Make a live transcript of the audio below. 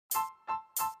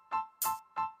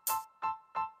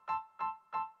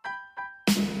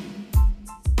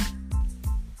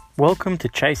Welcome to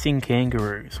Chasing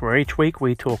Kangaroos, where each week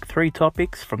we talk 3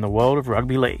 topics from the world of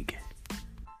rugby league.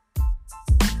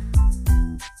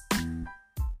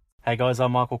 Hey guys,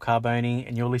 I'm Michael Carboni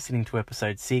and you're listening to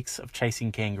episode 6 of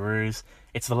Chasing Kangaroos.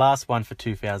 It's the last one for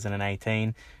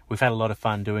 2018. We've had a lot of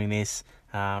fun doing this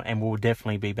and we'll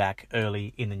definitely be back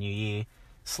early in the new year.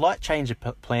 Slight change of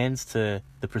plans to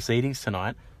the proceedings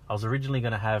tonight. I was originally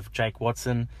going to have Jake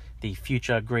Watson, the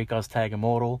future Greek Oztag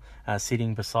immortal,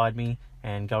 sitting beside me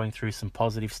and going through some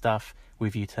positive stuff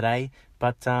with you today.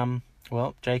 But,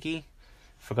 Jakey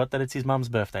forgot that it's his mum's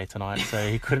birthday tonight, so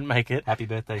he couldn't make it. Happy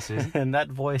birthday, Susan. And that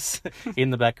voice in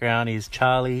the background is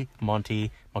Charlie Monty,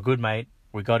 my good mate.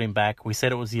 We got him back. We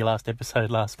said it was your last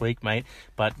episode last week, mate,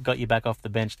 but got you back off the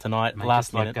bench tonight, mate,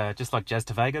 last minute. Just like Jazz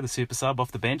Tavega, the super sub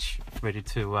off the bench, ready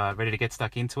to get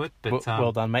stuck into it. But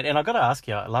well done, mate. And I got to ask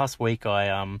you, last week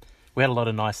we had a lot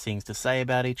of nice things to say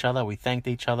about each other. We thanked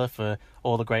each other for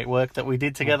all the great work that we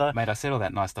did together. Mate, I said all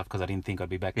that nice stuff because I didn't think I'd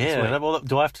be back this week. Yeah, well,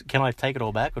 can I take it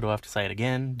all back or do I have to say it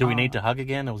again? Do we need to hug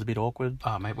again? It was a bit awkward.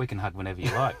 Oh, mate, we can hug whenever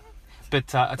you like.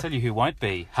 But I tell you who won't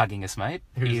be hugging us, mate,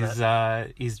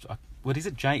 what is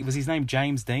it? Was his name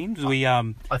James Dean?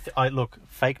 Look,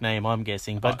 fake name, I'm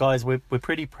guessing. But guys, we're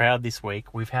pretty proud this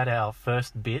week. We've had our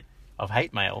first bit of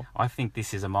hate mail. I think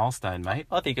this is a milestone, mate.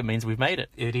 I think it means we've made it.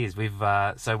 It is. We've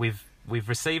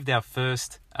received our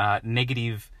first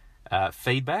negative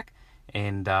feedback,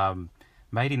 and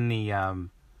made in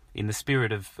the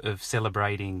spirit of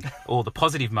celebrating all the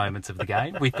positive moments of the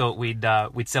game, we thought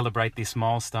we'd celebrate this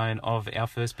milestone of our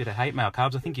first bit of hate mail.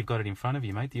 Carbs, I think you've got it in front of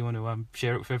you, mate. Do you want to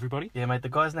share it with everybody? Yeah, mate. The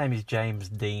guy's name is James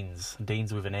Deans.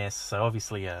 Deans with an S, so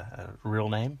obviously a real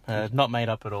name, not made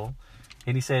up at all.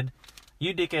 And he said,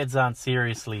 "You dickheads aren't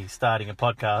seriously starting a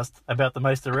podcast about the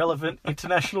most irrelevant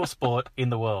international sport in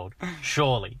the world.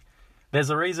 Surely. There's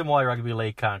a reason why rugby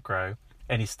league can't grow,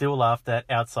 and is still laughed at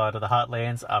outside of the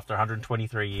heartlands after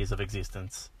 123 years of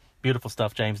existence." Beautiful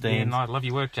stuff, James Deans. Yeah, no, I love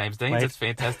your work, James Deans. Mate. It's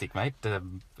fantastic, mate.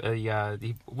 He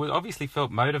obviously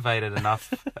felt motivated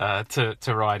enough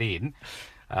to write in.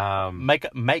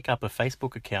 Make up a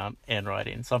Facebook account and write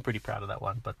in. So I'm pretty proud of that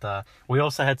one. But we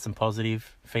also had some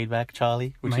positive feedback,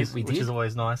 Charlie, which is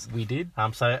always nice. We did.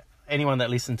 So anyone that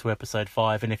listened to episode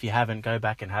 5, and if you haven't, go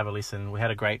back and have a listen. We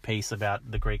had a great piece about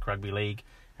the Greek Rugby League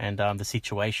and the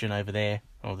situation over there,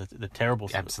 or the terrible,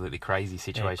 absolutely crazy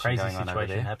situation on over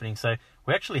there. Happening. So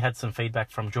we actually had some feedback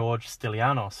from George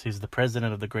Stylianos, who's the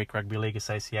president of the Greek Rugby League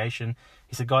Association.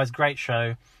 He said, "Guys, great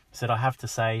show." He said, "I have to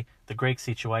say, the Greek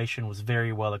situation was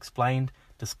very well explained,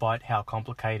 despite how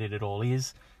complicated it all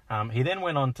is." He then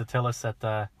went on to tell us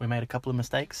that we made a couple of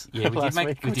mistakes last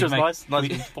week, which was nice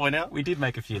to point out. We did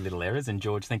make a few little errors, and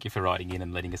George, thank you for writing in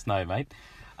and letting us know, mate.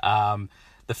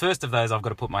 The first of those I've got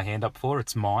to put my hand up for.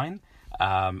 It's mine.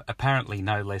 Apparently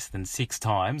no less than 6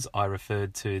 times I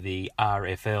referred to the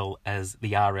RFL as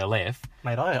the RLF.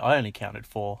 Mate, I only counted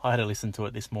 4. I had to listen to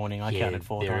it this morning. I counted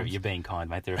 4 times. You're being kind,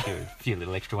 mate. There are a few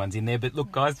little extra ones in there. But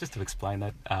look, guys, just to explain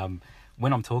that,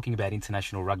 when I'm talking about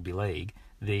International Rugby League,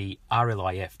 the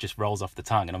RLIF just rolls off the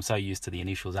tongue. And I'm so used to the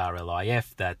initials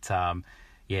RLIF that,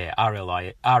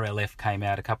 RLF came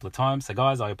out a couple of times. So,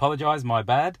 guys, I apologise. My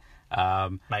bad.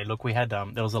 Mate, look, we had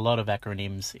there was a lot of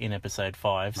acronyms in episode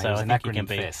 5, mate, so I think you can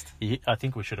be. Fest. I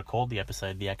think we should have called the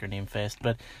episode the Acronym Fest,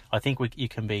 but I think you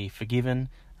can be forgiven.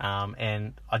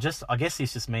 And I guess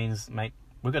this just means, mate,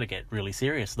 we've got to get really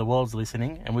serious. The world's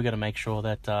listening, and we've got to make sure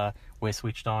that we're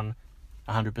switched on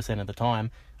 100% of the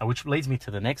time. Which leads me to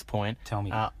the next point. Tell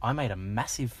me. I made a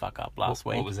massive fuck up last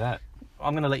week. What was that?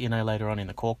 I'm going to let you know later on in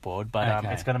the corkboard, but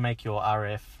it's going to make your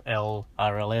RFL,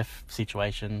 RLF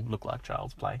situation look like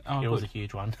child's play. It was a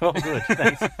huge one. Oh, good.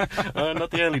 Thanks.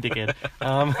 Not the only dickhead.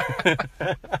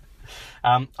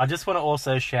 I just want to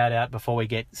also shout out, before we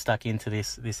get stuck into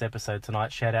this episode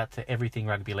tonight, shout out to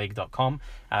everythingrugbyleague.com.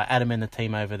 Adam and the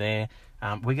team over there.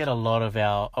 We get a lot of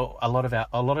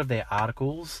their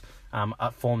articles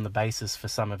form the basis for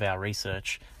some of our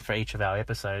research for each of our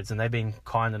episodes, and they've been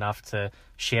kind enough to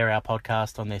share our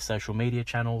podcast on their social media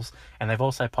channels, and they've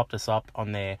also popped us up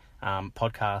on their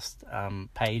podcast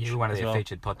page. You're one of their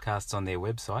featured podcasts on their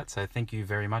website, so thank you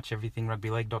very much,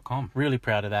 everythingrugbyleague.com. Really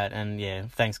proud of that, and yeah,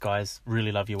 thanks guys,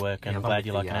 really love your work, and I'm glad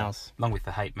you like ours. Along with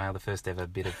the hate mail, the first ever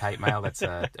bit of hate mail, that's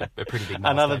a pretty big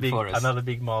milestone for us. Another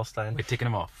big milestone. We're ticking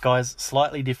them off. Guys,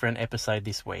 slightly different episode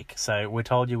this week. So we're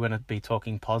told you're going to be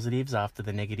talking positives after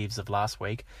the negatives of last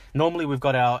week. Normally we've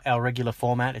got our regular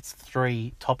format. It's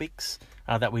 3 topics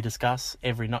that we discuss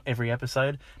not every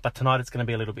episode, but tonight it's going to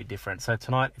be a little bit different. So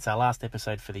tonight it's our last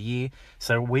episode for the year,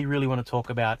 so we really want to talk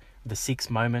about the 6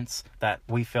 moments that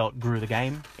we felt grew the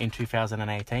game in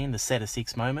 2018, the set of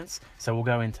 6 moments. So we'll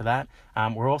go into that.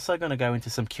 We're also going to go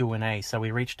into some Q&A. So we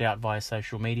reached out via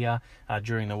social media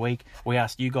during the week. We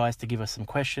asked you guys to give us some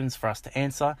questions for us to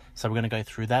answer. So we're going to go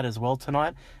through that as well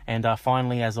tonight. And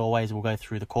finally, as always, we'll go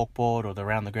through the corkboard or the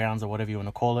round the grounds or whatever you want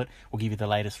to call it. We'll give you the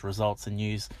latest results and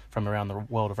news from around the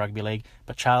world of rugby league.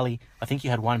 But Charlie, I think you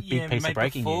had one big piece of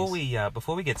breaking news.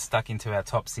 Before we get stuck into our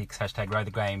top 6 #Grow the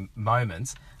Game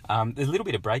moments, there's a little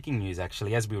bit of breaking news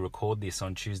actually as we record this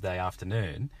on Tuesday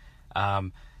afternoon.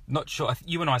 Not sure,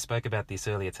 you and I spoke about this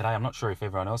earlier today. I'm not sure if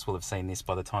everyone else will have seen this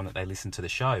by the time that they listen to the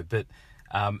show, but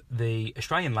the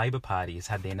Australian Labor Party has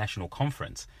had their national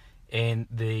conference, and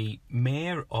the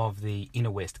Mayor of the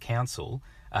Inner West Council,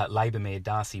 Labor Mayor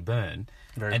Darcy Byrne...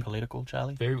 Very political,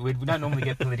 Charlie. We don't normally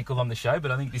get political on the show,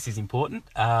 but I think this is important.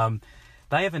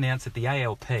 They have announced that the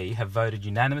ALP have voted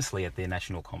unanimously at their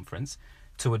national conference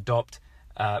to adopt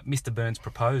Mr. Byrne's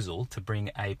proposal to bring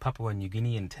a Papua New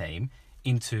Guinean team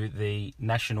into the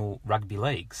National Rugby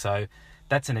League. So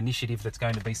that's an initiative that's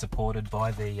going to be supported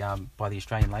by the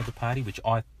Australian Labor Party, which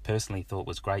I personally thought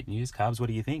was great news. Carbs, what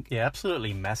do you think? Yeah,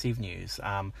 absolutely massive news.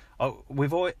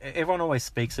 Everyone always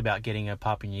speaks about getting a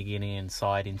Papua New Guinean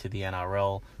side into the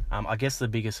NRL. I guess the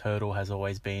biggest hurdle has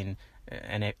always been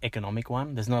an economic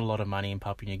one. There's not a lot of money in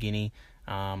Papua New Guinea.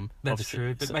 That's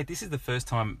true, but mate, this is the first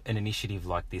time an initiative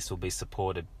like this will be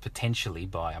supported potentially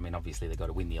by, I mean, obviously they've got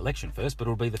to win the election first, but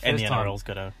it'll be the first time... And the NRL's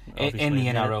got to... And the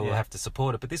NRL will have to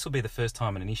support it, but this will be the first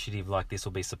time an initiative like this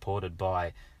will be supported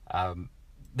by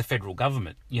the federal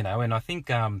government, you know, and I think...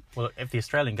 well, if the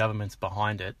Australian government's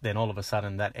behind it, then all of a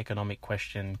sudden that economic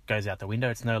question goes out the window.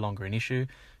 It's no longer an issue,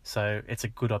 so it's a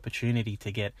good opportunity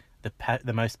to get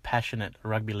the most passionate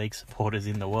rugby league supporters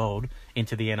in the world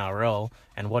into the NRL,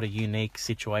 and what a unique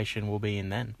situation we'll be in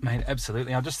then. Mate,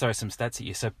 absolutely. I'll just throw some stats at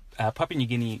you. So Papua New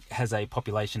Guinea has a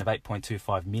population of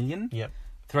 8.25 million. Yep.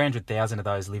 300,000 of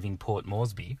those live in Port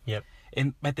Moresby. Yep.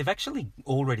 And mate, they've actually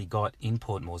already got in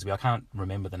Port Moresby, I can't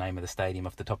remember the name of the stadium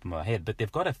off the top of my head, but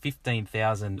they've got a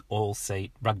 15,000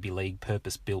 all-seat rugby league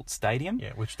purpose-built stadium.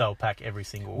 Yeah, which they'll pack every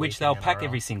single week. Which they'll pack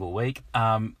every single week.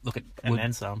 Look,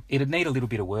 then some. It'd need a little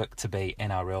bit of work to be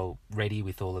NRL ready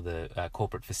with all of the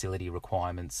corporate facility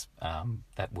requirements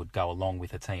that would go along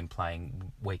with a team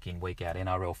playing week in, week out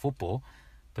NRL football.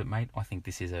 But mate, I think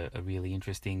this is a really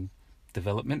interesting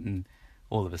development, and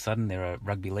all of a sudden there are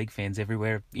rugby league fans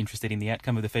everywhere interested in the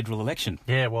outcome of the federal election.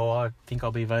 Yeah, well, I think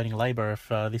I'll be voting Labor if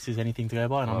this is anything to go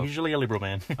by, and I'm usually a Liberal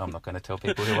man. I'm not going to tell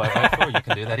people who I vote for. You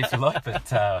can do that if you like,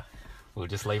 but we'll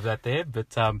just leave that there.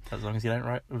 But as long as you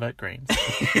don't vote Greens.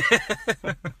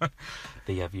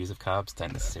 The views of Carbs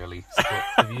don't necessarily support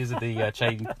the views of the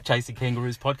Chasing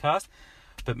Kangaroos podcast.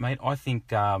 But, mate, I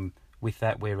think with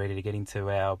that we're ready to get into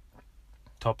our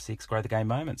top 6 Grow the Game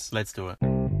moments. Let's do it.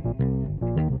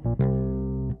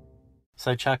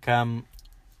 So, Chuck,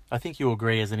 I think you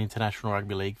agree as an international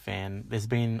rugby league fan, there's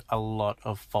been a lot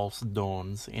of false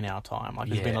dawns in our time. Like,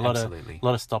 there's been a lot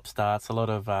of stop starts, a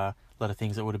lot of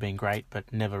things that would have been great,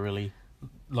 but never really.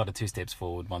 A lot of 2 steps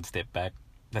forward, 1 step back.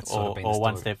 That's sort of been or the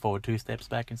 1 step forward, 2 steps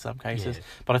back in some cases. Yeah.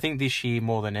 But I think this year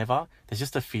more than ever, there's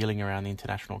just a feeling around the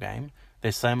international game.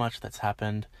 There's so much that's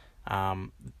happened.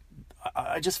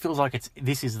 It just feels like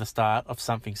this is the start of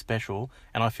something special,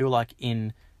 and I feel like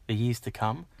in the years to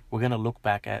come, we're going to look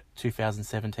back at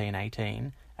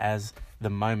 2017-18 as the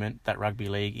moment that rugby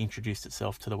league introduced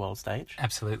itself to the world stage.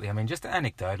 Absolutely. I mean, just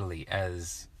anecdotally,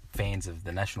 as fans of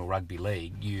the National Rugby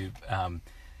League,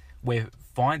 we're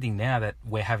finding now that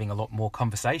we're having a lot more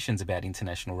conversations about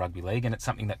international rugby league, and it's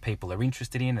something that people are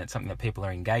interested in, it's something that people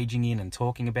are engaging in and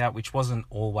talking about, which wasn't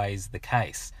always the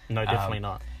case. No, definitely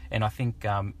not. And I think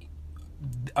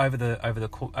over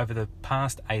the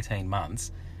past 18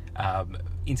 months,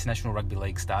 international rugby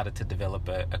league started to develop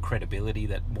a credibility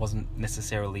that wasn't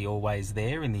necessarily always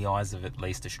there in the eyes of at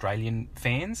least Australian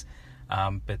fans,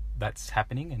 but that's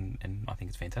happening, and I think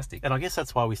it's fantastic. And I guess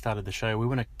that's why we started the show. We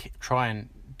want to try and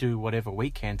do whatever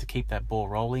we can to keep that ball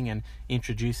rolling and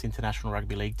introduce international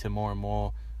rugby league to more and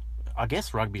more, I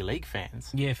guess, rugby league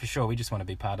fans. Yeah, for sure. We just want to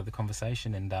be part of the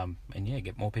conversation and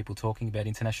get more people talking about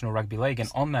international rugby league. And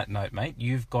on that note, mate,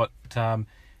 you've got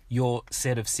your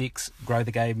set of 6 Grow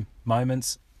the Game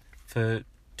moments for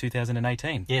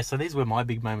 2018. Yeah, so these were my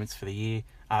big moments for the year.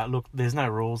 Look, there's no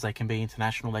rules. They can be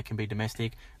international, they can be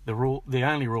domestic. The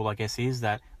only rule, I guess, is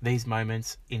that these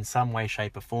moments, in some way,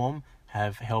 shape or form,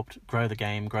 have helped grow the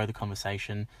game, grow the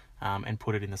conversation, and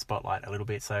put it in the spotlight a little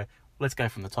bit. So let's go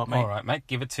from the top, mate. All right, mate.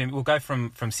 Give it to me. We'll go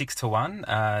from 6 to 1.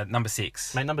 Number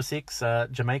 6. Mate, number 6,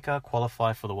 Jamaica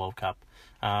qualify for the World Cup.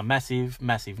 Massive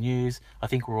news. I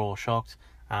think we're all shocked,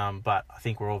 but I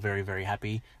think we're all very, very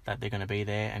happy that they're going to be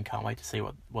there and can't wait to see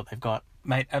what they've got.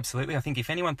 Mate, absolutely. I think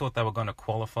if anyone thought they were going to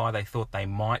qualify, they thought they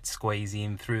might squeeze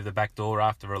in through the back door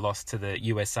after a loss to the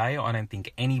USA. I don't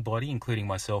think anybody, including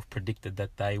myself, predicted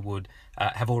that they would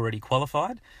have already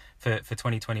qualified for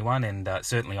 2021, and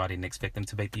certainly I didn't expect them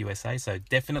to beat the USA. So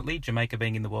definitely Jamaica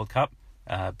being in the World Cup,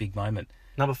 big moment.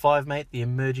 Number 5, mate, the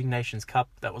Emerging Nations Cup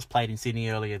that was played in Sydney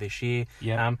earlier this year.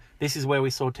 Yeah. This is where we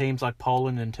saw teams like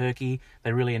Poland and Turkey.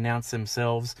 They really announced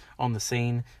themselves on the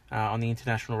scene, on the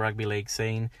International Rugby League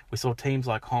scene. We saw teams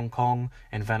like Hong Kong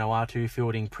and Vanuatu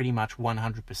fielding pretty much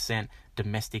 100%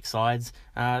 domestic sides.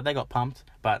 They got pumped,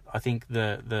 but I think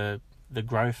the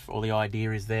growth or the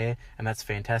idea is there, and that's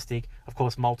fantastic. Of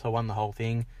course, Malta won the whole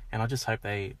thing, and I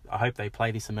hope they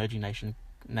play this Emerging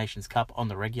Nations Cup on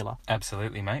the regular.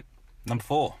 Absolutely, mate. Number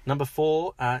 4. Number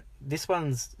 4, this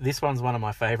one's one of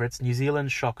my favourites. New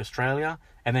Zealand shock Australia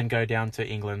and then go down to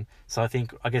England. So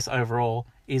I guess overall,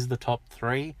 is the top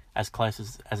 3 as close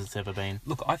as it's ever been?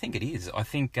 Look, I think it is. I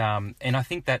think, and I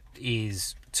think that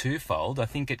is twofold. I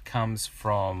think it comes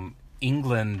from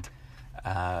England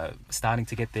starting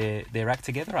to get their act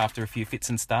together after a few fits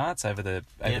and starts over the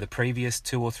previous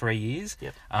 2 or 3 years.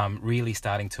 Yep. Really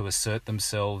starting to assert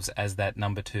themselves as that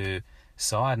number 2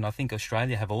 side, and I think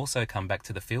Australia have also come back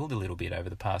to the field a little bit over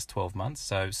the past 12 months.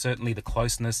 So certainly the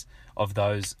closeness of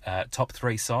those top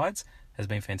 3 sides has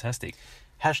been fantastic.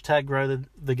 Hashtag grow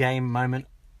the game moment.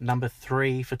 Number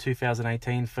 3 for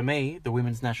 2018 for me, the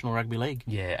Women's National Rugby League.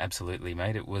 Yeah, absolutely,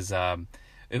 mate. It was.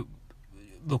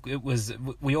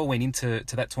 We all went into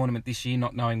that tournament this year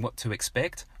not knowing what to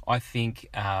expect. I think...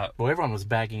 well, everyone was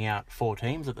bagging out 4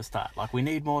 teams at the start. Like, we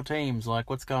need more teams. Like,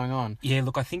 what's going on? Yeah,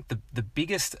 look, I think the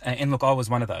biggest... And look, I was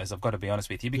one of those, I've got to be honest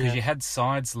with you, because you had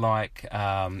sides like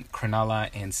Cronulla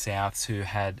and Souths who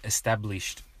had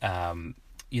established,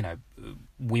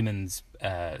 women's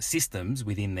systems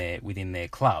within their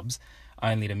clubs,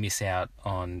 only to miss out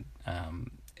on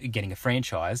getting a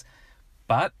franchise.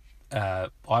 But...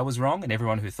 I was wrong, and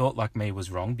everyone who thought like me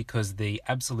was wrong, because the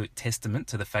absolute testament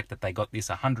to the fact that they got this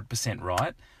 100%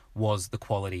 right was the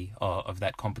quality of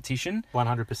that competition.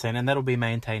 100%, and that'll be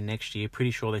maintained next year.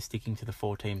 Pretty sure they're sticking to the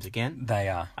 4 teams again. They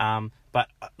are. But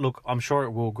look, I'm sure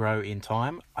it will grow in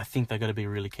time. I think they've got to be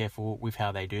really careful with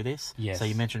how they do this. Yes. So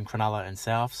you mentioned Cronulla and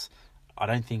Souths.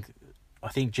 I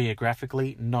think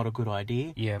geographically, not a good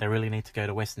idea. Yeah. They really need to go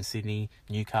to Western Sydney,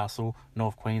 Newcastle,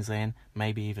 North Queensland,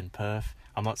 maybe even Perth.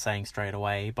 I'm not saying straight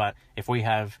away, but if we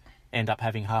end up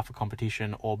having half a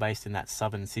competition all based in that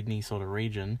southern Sydney sort of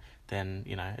region, then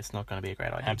it's not going to be a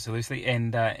great idea. Absolutely,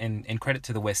 and credit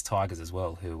to the West Tigers as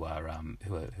well, who are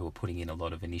putting in a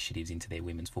lot of initiatives into their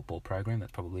women's football program.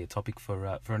 That's probably a topic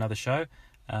for another show.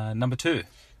 Number 2.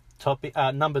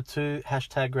 Number 2,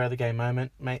 hashtag grow the game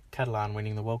moment, mate. Catalan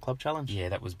winning the World Club Challenge. Yeah,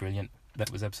 that was brilliant.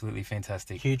 That was absolutely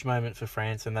fantastic. Huge moment for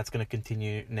France, and that's going to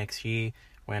continue next year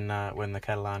when the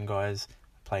Catalan guys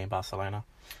play in Barcelona.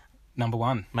 Number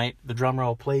 1. Mate, the drum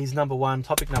roll, please. Number 1,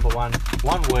 topic number 1.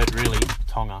 One word, really,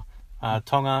 Tonga.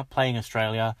 Tonga playing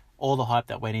Australia, all the hype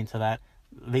that went into that.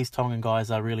 These Tongan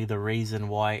guys are really the reason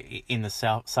why, in the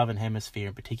Southern Hemisphere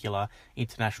in particular,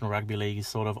 International Rugby League is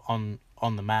sort of on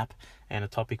the map and a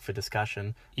topic for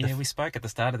discussion. We spoke at the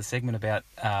start of the segment about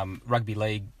rugby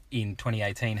league in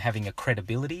 2018 having a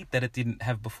credibility that it didn't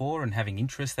have before and having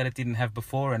interest that it didn't have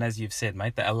before. And as you've said,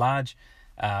 mate, that a large...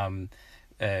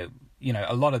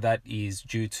 a lot of that is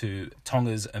due to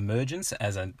Tonga's emergence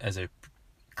as a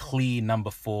clear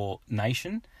number 4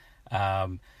 nation.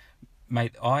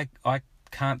 Mate, I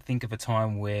can't think of a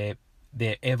time where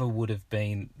there ever would have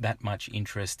been that much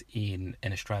interest in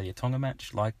an Australia-Tonga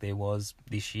match like there was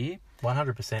this year.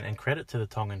 100%, and credit to the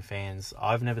Tongan fans.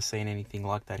 I've never seen anything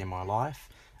like that in my life.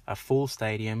 A full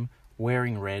stadium,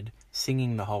 wearing red,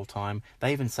 singing the whole time.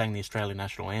 They even sang the Australian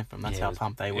national anthem. That's how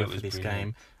pumped they were for this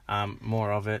game.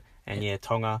 More of it. And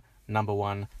Tonga, number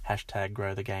 1, hashtag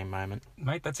grow the game moment.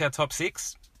 Mate, that's our top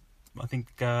 6. I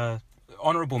think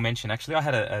honourable mention, actually. I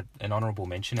had an honourable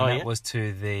mention, and that was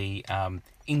to the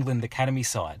England Academy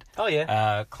side. Oh,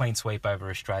 yeah. Clean sweep over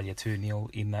Australia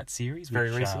 2-0 in that series.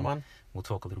 Very recent one. We'll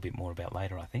talk a little bit more about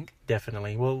later, I think.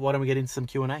 Definitely. Well, why don't we get into some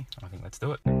Q&A? I think let's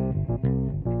do it.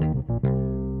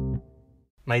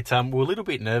 Mate, we're a little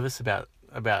bit nervous about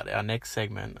our next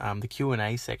segment, the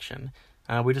Q&A section.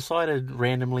 We decided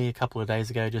randomly a couple of days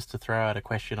ago just to throw out a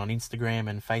question on Instagram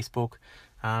and Facebook,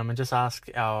 and just ask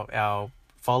our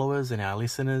followers and our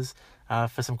listeners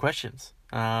for some questions.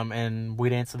 and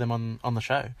we'd answer them on the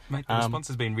show. Mate, the response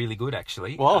has been really good,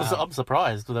 actually. Well, I'm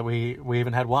surprised that we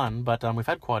even had one, but we've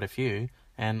had quite a few,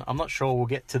 and I'm not sure we'll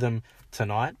get to them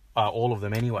tonight, all of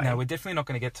them anyway. No, we're definitely not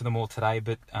going to get to them all today,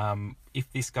 but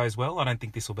if this goes well, I don't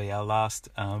think this will be our last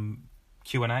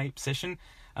Q&A session.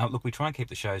 Look, we try and keep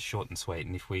the shows short and sweet,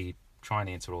 and if we try and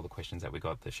answer all the questions that we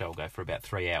got, the show will go for about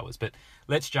 3 hours. But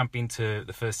let's jump into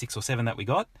the first 6 or 7 that we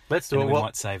got. Let's do it. We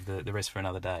might save the rest for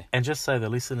another day. And just so the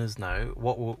listeners know,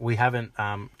 what we haven't,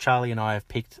 Charlie and I have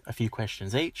picked a few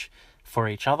questions each for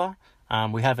each other.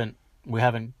 We haven't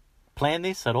planned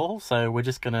this at all, so we're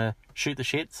just gonna shoot the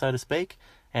shit, so to speak,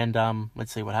 and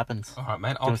let's see what happens. All right,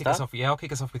 mate. I'll kick us off. Yeah, I'll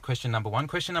kick us off with question number 1.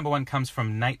 Question number 1 comes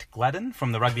from Nate Gladden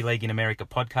from the Rugby League in America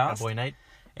podcast. Oh boy, Nate.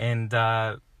 And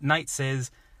Nate says,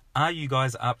 are you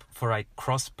guys up for a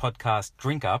cross-podcast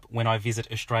drink-up when I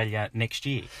visit Australia next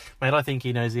year? Mate, I think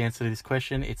he knows the answer to this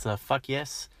question. It's a fuck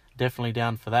yes. Definitely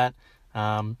down for that.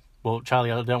 Well, Charlie,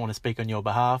 I don't want to speak on your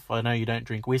behalf. I know you don't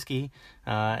drink whiskey.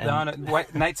 No,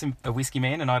 wait, Nate's a whiskey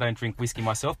man, and I don't drink whiskey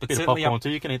myself. But bit certainly of popcorn too.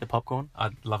 You can eat the popcorn.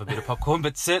 I'd love a bit of popcorn,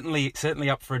 but certainly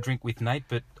up for a drink with Nate.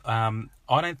 But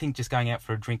I don't think just going out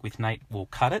for a drink with Nate will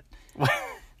cut it.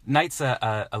 Nate's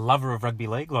a lover of rugby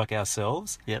league like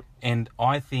ourselves. Yep. And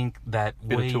I think that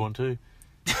bit of 2-on-2.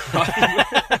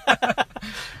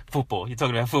 Football. You're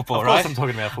talking about football, right? Of course I'm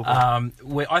talking about football.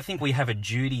 I think we have a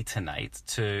duty to Nate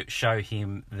to show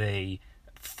him the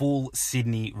full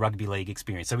Sydney Rugby League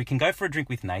experience. So we can go for a drink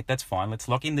with Nate. That's fine. Let's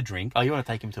lock in the drink. Oh, you want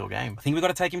to take him to a game? I think we've got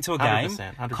to take him to a 100%,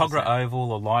 game. 100%. Cogra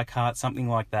Oval or Leichhardt, something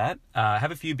like that.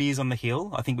 Have a few beers on the hill.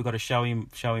 I think we've got to show him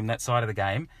that side of the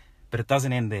game. But it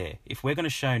doesn't end there. If we're going to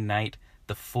show Nate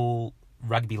the full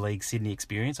Rugby League Sydney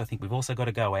experience, I think we've also got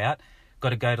to go out. Got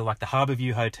to go to like the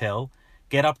Harbourview Hotel,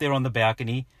 get up there on the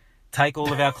balcony, take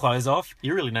all of our clothes off.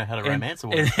 You really know how to romance a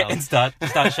woman. And start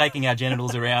shaking our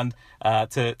genitals around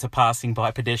to passing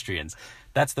by pedestrians.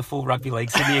 That's the full Rugby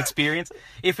League Sydney experience.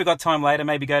 If we've got time later,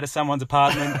 maybe go to someone's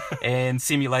apartment and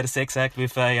simulate a sex act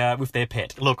with their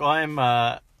pet. Look,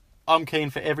 I'm keen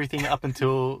for everything up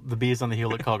until the beers on the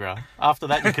hill at Cogra. After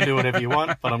that, you can do whatever you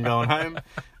want, but I'm going home.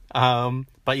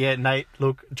 But yeah, Nate,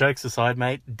 look, jokes aside,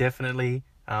 mate, definitely.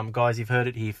 Guys, you've heard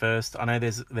it here first. I know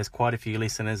there's quite a few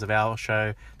listeners of our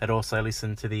show that also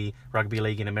listen to the Rugby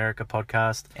League in America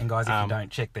podcast. And guys, if you don't,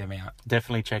 check them out.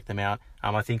 Definitely check them out.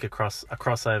 I think a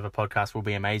crossover podcast will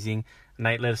be amazing.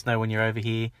 Nate, let us know when you're over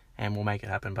here, and we'll make it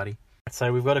happen, buddy.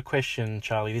 So we've got a question,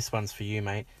 Charlie. This one's for you,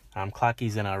 mate.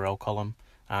 Clarkie's NRL column.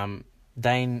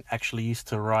 Dane actually used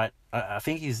to write, I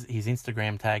think his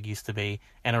Instagram tag used to be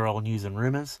NRL News and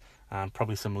Rumours.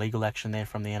 Probably some legal action there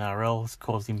from the NRL has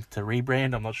caused him to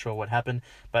rebrand. I'm not sure what happened.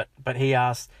 But he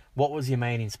asked, what was your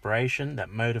main inspiration that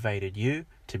motivated you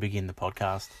to begin the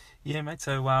podcast? Yeah, mate.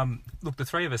 So, look, the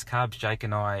three of us, Carbs, Jake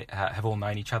and I, have all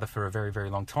known each other for a very, very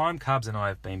long time. Carbs and I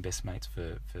have been best mates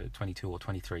for 22 or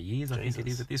 23 years, Jesus. I think it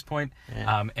is at this point.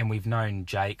 Yeah. And we've known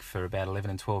Jake for about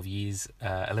 11 or 12 years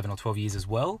as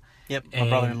well. Yep, my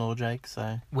brother-in-law, Jake.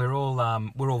 So we're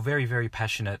all very, very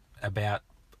passionate about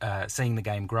seeing the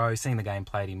game grow, seeing the game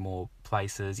played in more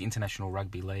places, international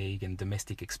rugby league and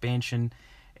domestic expansion.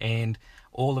 And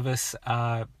all of us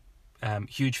are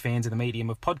huge fans of the medium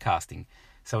of podcasting.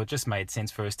 So it just made sense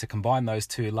for us to combine those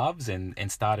two loves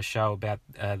and start a show about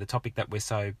the topic that we're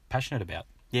so passionate about.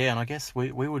 Yeah, and I guess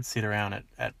we would sit around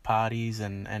at parties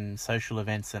and social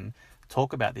events and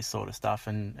talk about this sort of stuff,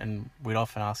 and we'd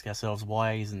often ask ourselves,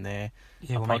 why isn't there a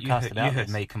podcast about this? You heard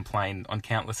me complain on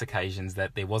countless occasions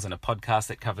that there wasn't a podcast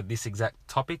that covered this exact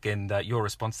topic, and your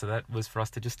response to that was for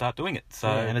us to just start doing it. So,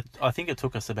 yeah, and I think it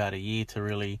took us about a year to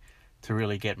really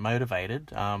get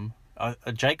motivated.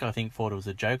 Jake, I think, thought it was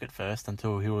a joke at first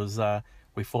until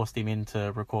we forced him in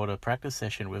to record a practice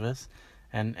session with us,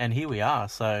 and here we are.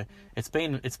 So it's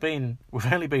been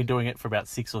we've only been doing it for about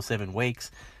 6 or 7 weeks,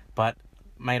 but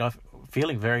mate, I'm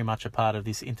feeling very much a part of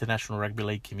this international rugby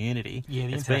league community. Yeah,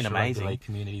 the it's been international amazing. Rugby league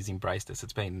community's embraced us.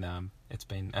 It's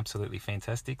been absolutely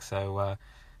fantastic. So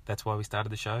that's why we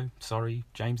started the show. Sorry,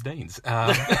 James Deans.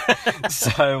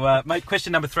 Mate,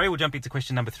 question number 3. We'll jump into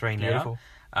question number 3 now. Beautiful.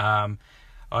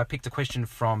 I picked a question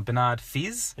from Bernard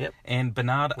Fizz. Yep. And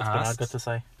Bernard What's Bernard got to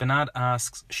say? Bernard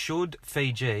asks, should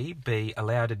Fiji be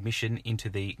allowed admission into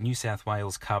the New South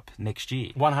Wales Cup next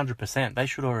year? 100%. They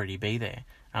should already be there.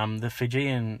 The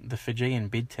Fijian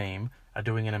bid team are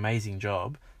doing an amazing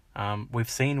job. We've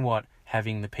seen what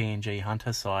having the PNG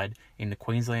Hunter side in the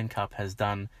Queensland Cup has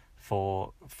done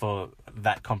for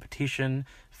that competition,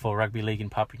 for rugby league in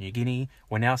Papua New Guinea.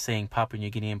 We're now seeing Papua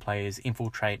New Guinean players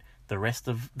infiltrate the rest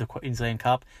of the Queensland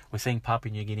Cup. We're seeing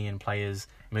Papua New Guinean players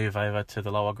move over to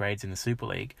the lower grades in the Super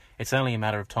League. It's only a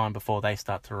matter of time before they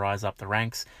start to rise up the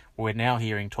ranks. We're now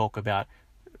hearing talk about,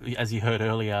 as you heard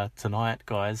earlier tonight,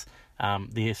 guys,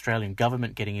 the Australian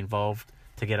government getting involved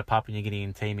to get a Papua New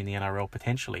Guinean team in the NRL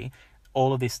potentially.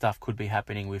 All of this stuff could be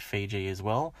happening with Fiji as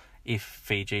well, if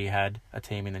Fiji had a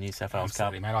team in the New South Wales Cup.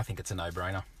 Absolutely, mate. I think it's a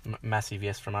no-brainer. Massive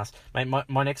yes from us. Mate,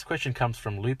 my next question comes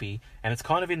from Loopy, and it's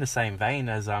kind of in the same vein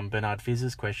as Bernard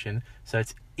Fizz's question. So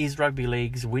it's, is rugby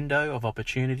league's window of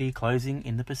opportunity closing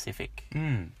in the Pacific?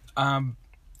 No.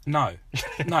 No,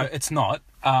 it's not.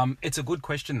 It's a good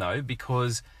question, though,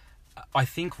 because I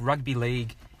think rugby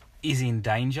league is in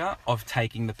danger of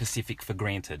taking the Pacific for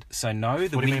granted. So no,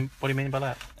 What do you mean by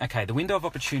that? Okay, the window of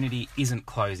opportunity isn't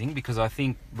closing because I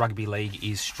think rugby league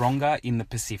is stronger in the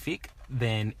Pacific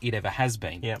than it ever has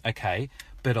been. Yep. Okay,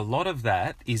 but a lot of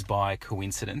that is by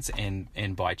coincidence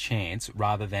and by chance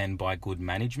rather than by good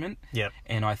management. Yep.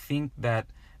 And I think that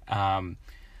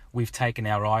we've taken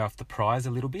our eye off the prize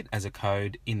a little bit as a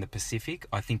code in the Pacific.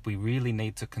 I think we really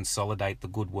need to consolidate the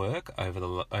good work over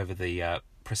the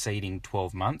preceding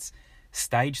 12 months,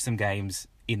 stage some games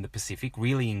in the Pacific,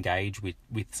 really engage with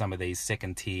some of these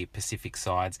second-tier Pacific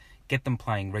sides, get them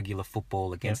playing regular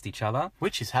football against each other.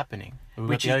 Which is happening. We've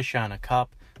got the Oceania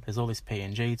Cup, there's all this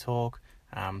PNG talk,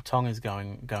 Tonga's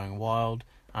going wild.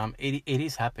 It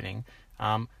is happening.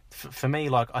 For me,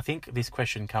 like, I think this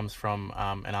question comes from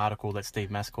an article that Steve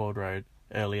Mascord wrote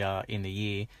earlier in the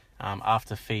year,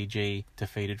 after Fiji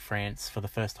defeated France for the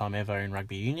first time ever in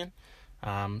rugby union.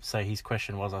 So his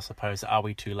question was, I suppose, are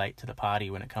we too late to the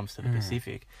party when it comes to the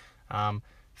Pacific?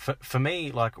 For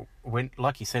me,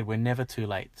 like you said, we're never too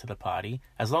late to the party.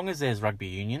 As long as there's rugby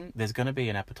union, there's going to be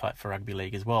an appetite for rugby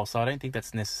league as well. So I don't think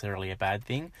that's necessarily a bad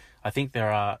thing. I think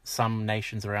there are some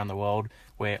nations around the world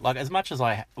where, like, as much as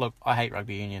I hate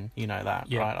rugby union, you know that,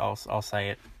 right? I'll say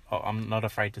it. I'm not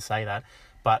afraid to say that.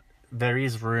 But there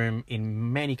is room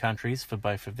in many countries for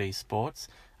both of these sports.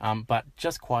 But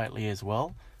just quietly as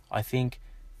well, I think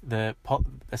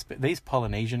these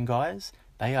Polynesian guys,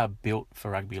 they are built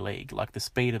for rugby league. Like, the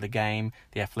speed of the game,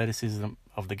 the athleticism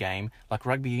of the game. Like,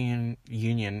 rugby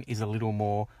union is a little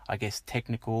more, I guess,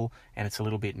 technical, and it's a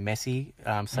little bit messy,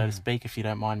 so to speak, if you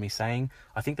don't mind me saying.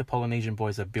 I think the Polynesian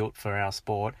boys are built for our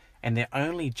sport, and they're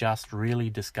only just really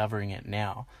discovering it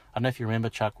now. I don't know if you remember,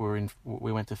 Chuck,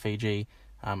 we went to Fiji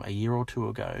a year or two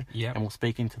ago, and we're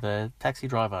speaking to the taxi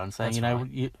driver and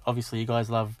saying, obviously you guys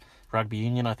love rugby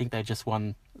union. I think they just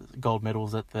won gold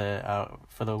medals at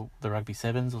for the rugby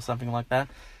sevens or something like that.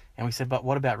 And we said, but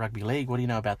what about rugby league? What do you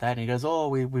know about that? And he goes, oh,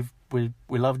 we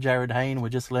love Jared Hayne. We're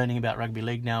just learning about rugby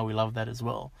league now. We love that as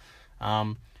well.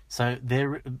 So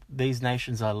these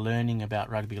nations are learning about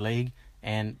rugby league,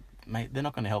 and mate, they're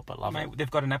not going to help but love it.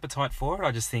 They've got an appetite for it.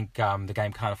 I just think the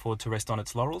game can't afford to rest on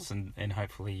its laurels, and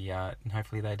hopefully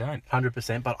they don't.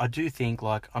 100%. But I do think,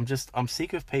 like, I'm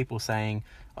sick of people saying,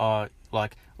 oh,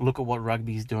 like, look at what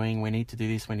rugby's doing. We need to do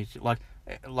this. We need to,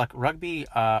 like rugby.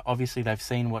 Obviously, they've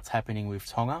seen what's happening with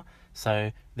Tonga,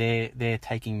 so they're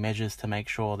taking measures to make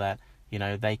sure that, you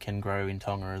know, they can grow in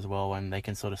Tonga as well, and they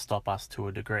can sort of stop us to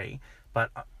a degree.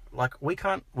 But like, we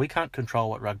can't control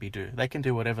what rugby do. They can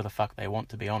do whatever the fuck they want,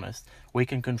 to be honest. We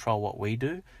can control what we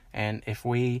do, and if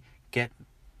we get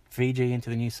Fiji into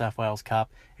the New South Wales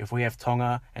Cup, if we have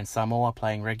Tonga and Samoa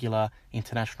playing regular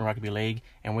international rugby league,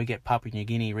 and we get Papua New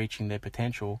Guinea reaching their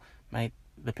potential, mate,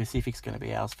 the Pacific's going to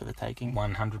be ours for the taking.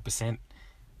 100%.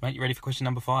 Mate, you ready for question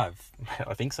number 5?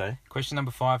 I think so. Question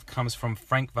number 5 comes from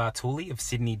Frank Vartuli of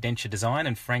Sydney Denture Design,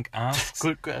 and Frank asks...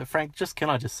 Good, Frank, can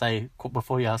I just say,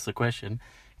 before you ask the question,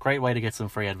 great way to get some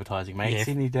free advertising, mate. Yeah.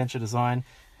 Sydney Denture Design.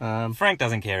 Frank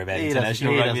doesn't care about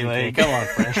international rugby league. Come on,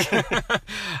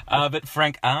 Frank. But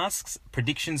Frank asks,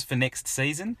 predictions for next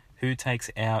season. Who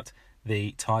takes out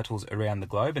the titles around the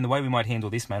globe? And the way we might handle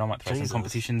this, mate, I might throw some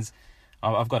competitions.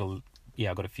 I've got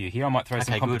a few here. I might throw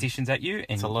some competitions at you,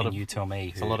 and you tell me.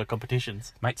 It's a lot of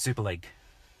competitions. Mate, Super League.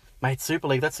 Mate, Super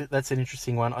League, that's an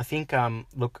interesting one. I think,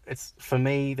 look, it's, for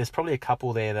me, there's probably a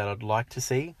couple there that I'd like to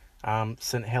see.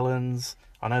 St Helens,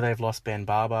 I know they've lost Ben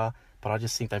Barber, but I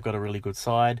just think they've got a really good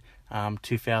side.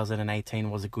 2018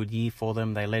 was a good year for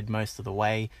them. They led most of the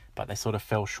way, but they sort of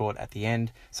fell short at the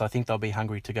end. So I think they'll be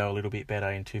hungry to go a little bit better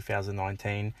in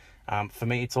 2019. For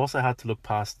me, it's also hard to look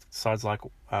past sides like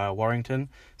Warrington.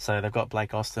 So they've got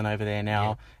Blake Austin over there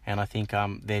now, and I think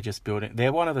they're just building.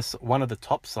 They're one of the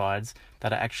top sides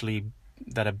that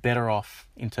are better off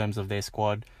in terms of their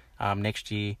squad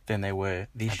next year than they were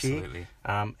this year. Absolutely.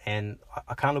 And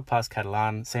I can't look past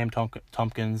Catalan. Sam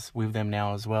Tompkins with them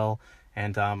now as well.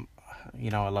 And, I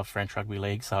love French Rugby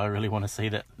League, so I really want to see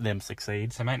them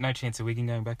succeed. So, mate, no chance of Wigan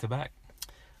going back-to-back?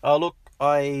 Oh, look,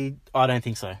 I don't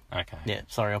think so. Okay. Yeah,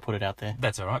 sorry, I'll put it out there.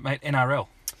 That's all right, mate. NRL?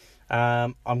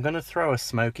 I'm going to throw a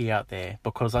smoky out there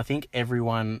because I think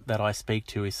everyone that I speak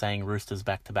to is saying Roosters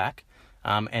back-to-back.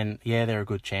 And yeah, they're a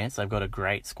good chance. They've got a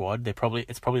great squad.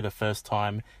 It's probably the first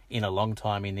time in a long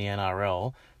time in the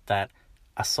NRL that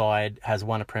a side has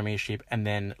won a premiership and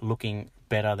then looking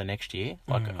better the next year.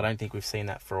 I don't think we've seen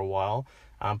that for a while.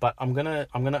 But I'm gonna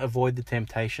avoid the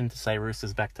temptation to say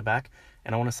Roosters back-to-back,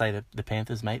 and I want to say that the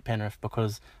Panthers, mate, Penrith,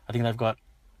 because I think they've got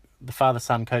the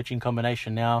father-son coaching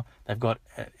combination now. They've got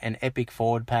an epic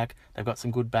forward pack. They've got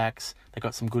some good backs. They've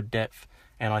got some good depth.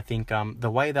 And I think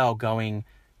the way they were going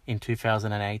in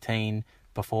 2018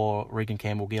 before Regan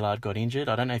Campbell-Gillard got injured,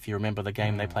 I don't know if you remember the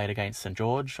game they played against St.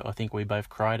 George. I think we both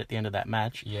cried at the end of that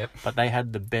match. Yep. But they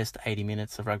had the best 80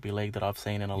 minutes of rugby league that I've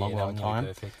seen in a long time.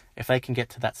 Perfect. If they can get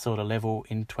to that sort of level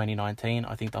in 2019,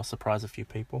 I think they'll surprise a few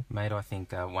people. Mate, I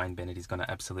think Wayne Bennett is going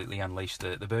to absolutely unleash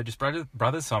the Burgess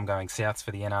brothers, so I'm going Souths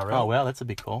for the NRL. Oh, well, that's a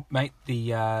big call. Mate,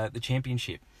 the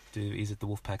championship, is it the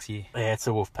Wolfpack's year? Yeah, it's a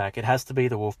Wolfpack. It has to be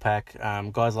the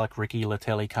Wolfpack. Guys like Ricky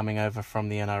Latelli coming over from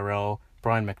the NRL,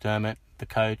 Brian McDermott, the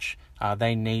coach,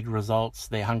 they need results.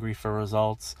 They're hungry for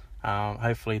results.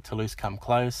 Hopefully Toulouse come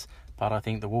close, but I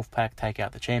think the Wolfpack take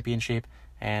out the championship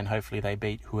and hopefully they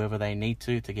beat whoever they need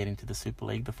to get into the Super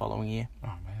League the following year.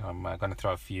 Oh, man, I'm going to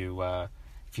throw a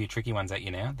few tricky ones at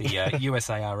you now. The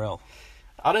USARL.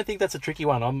 I don't think that's a tricky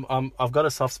one. I've got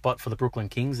a soft spot for the Brooklyn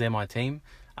Kings. They're my team.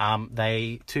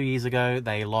 2 years ago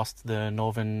they lost the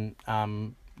Northern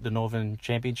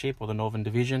Championship or the Northern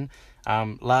Division.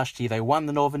 Last year they won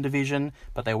the Northern Division,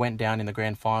 but they went down in the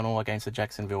grand final against the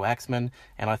Jacksonville Axemen,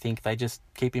 and I think they just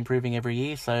keep improving every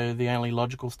year, so the only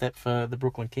logical step for the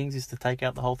Brooklyn Kings is to take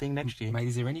out the whole thing next year. Mate,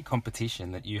 is there any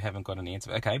competition that you haven't got an answer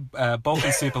for? Okay,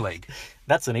 Balkan Super League.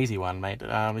 That's an easy one, mate.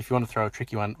 If you want to throw a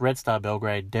tricky one, Red Star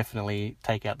Belgrade definitely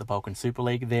take out the Balkan Super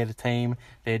League. They're the team.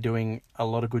 They're doing a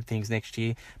lot of good things next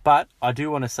year. But I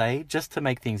do want to say, just to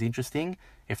make things interesting,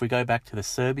 if we go back to the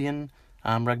Serbian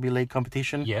rugby league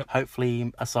competition,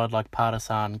 hopefully a side like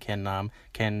Partizan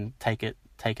can take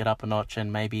it up a notch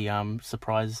and maybe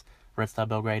surprise Red Star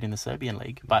Belgrade in the Serbian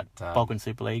league. But Balkan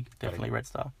Super League, definitely Red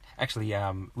Star. Actually,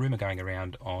 rumour going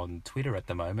around on Twitter at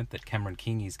the moment that Cameron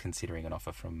King is considering an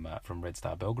offer from Red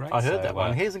Star Belgrade. I heard that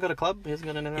one. He hasn't got a club. He hasn't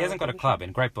got an NRL. He hasn't got a club,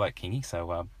 and great bloke Kingy.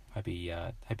 So hope he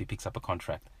picks up a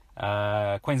contract.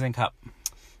 Queensland Cup.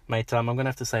 Mate, I'm going to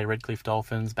have to say Redcliffe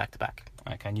Dolphins back-to-back.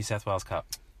 Okay, New South Wales Cup.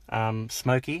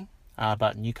 Smoky,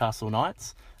 but Newcastle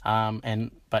Knights.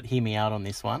 But hear me out on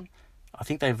this one. I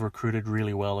think they've recruited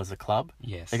really well as a club.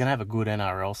 Yes. They're going to have a good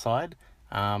NRL side.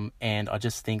 And I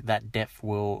just think that depth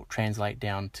will translate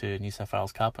down to New South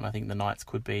Wales Cup, and I think the Knights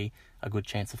could be a good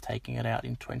chance of taking it out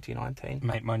in 2019.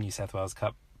 Mate, my New South Wales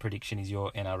Cup prediction is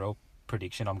your NRL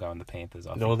prediction. I'm going the Panthers.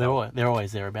 They're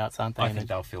always thereabouts, aren't they? I think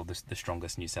they'll field the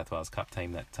strongest New South Wales Cup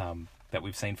team that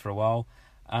we've seen for a while.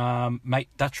 Mate,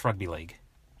 Dutch Rugby League.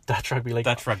 Dutch Rugby League.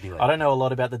 I don't know a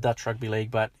lot about the Dutch Rugby League,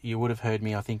 but you would have heard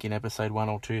me, I think, in episode 1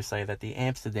 or 2 say that the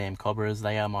Amsterdam Cobras,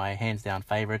 they are my hands-down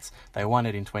favourites. They won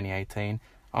it in 2018.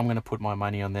 I'm going to put my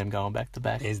money on them going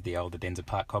back-to-back. There's the old Denza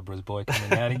Park Cobras boy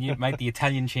coming out in you. Mate, the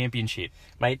Italian Championship.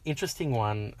 Mate, interesting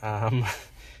one.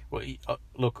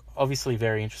 Look, obviously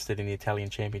very interested in the Italian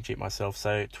Championship myself.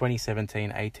 So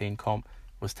 2017-18 comp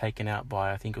was taken out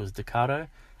by, I think it was Ducato.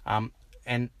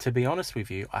 And to be honest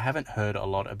with you, I haven't heard a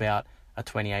lot about a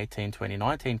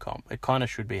 2018-2019 comp. It kind of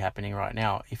should be happening right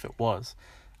now if it was.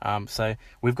 So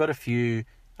we've got a few...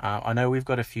 I know we've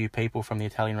got a few people from the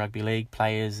Italian Rugby League,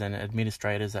 players and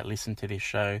administrators that listen to this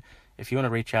show. If you want to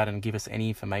reach out and give us any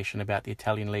information about the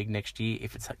Italian League next year,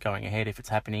 if it's going ahead, if it's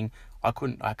happening, I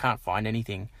can't find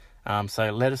anything.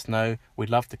 So let us know. We'd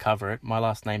love to cover it. My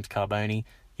last name's Carboni.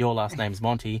 Your last name's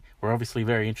Monty. We're obviously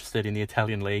very interested in the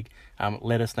Italian League.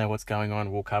 Let us know what's going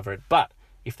on. We'll cover it. But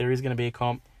if there is going to be a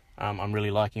comp, I'm really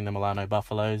liking the Milano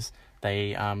Buffaloes.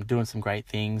 They doing some great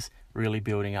things, really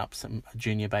building up some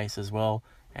junior base as well.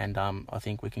 And I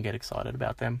think we can get excited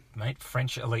about them. Mate,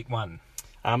 French Elite One.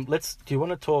 Do you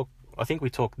want to talk... I think we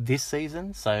talk this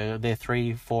season, so they're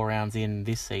 3-4 rounds in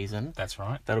this season. That's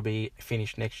right. That'll be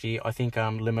finished next year. I think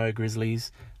Limo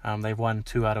Grizzlies, they've won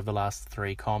 2 out of the last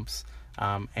 3 comps,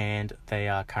 and they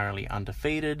are currently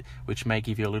undefeated, which may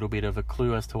give you a little bit of a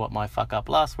clue as to what my fuck-up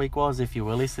last week was, if you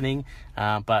were listening.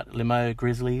 But Limo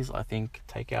Grizzlies, I think,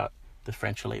 take out the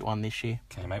French Elite One this year.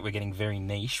 Okay, mate, we're getting very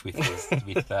niche with this.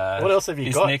 With What else have you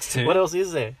this got? next two. What else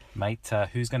is there? Mate,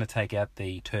 who's going to take out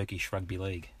the Turkish Rugby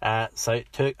League?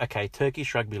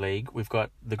 Turkish Rugby League. We've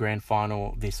got the grand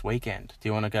final this weekend. Do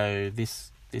you want to go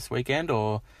this weekend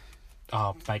or?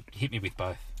 Oh, mate, hit me with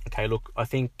both. Okay, look, I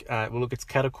think it's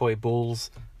Katakoi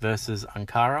Bulls versus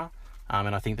Ankara,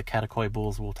 and I think the Katakoi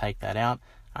Bulls will take that out.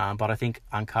 But I think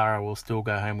Ankara will still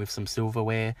go home with some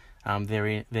silverware. They're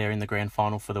in the grand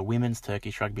final for the women's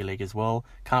Turkish Rugby League as well.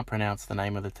 Can't pronounce the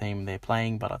name of the team they're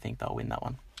playing, but I think they'll win that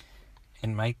one.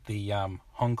 And mate, the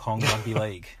Hong Kong Rugby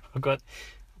League. I've got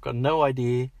no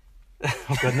idea.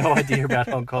 I've got no idea about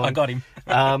Hong Kong. I got him.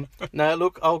 No,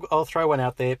 look, I'll throw one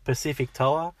out there. Pacific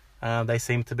Toa. They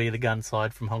seem to be the gun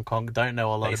side from Hong Kong. Don't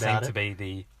know a lot about it. They seem to be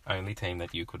the only team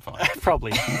that you could find.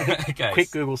 Probably. Okay.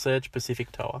 Quick Google search,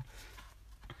 Pacific Toa.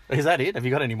 Is that it? Have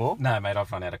you got any more? No, mate,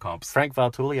 I've run out of comps. Frank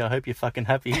Vartuli, I hope you're fucking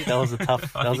happy. That was a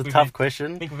tough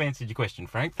question. I think we've answered your question,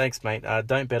 Frank. Thanks, mate.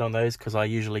 Don't bet on those because I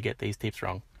usually get these tips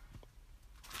wrong.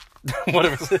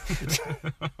 Whatever.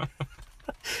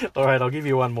 All right, I'll give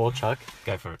you one more, Chuck.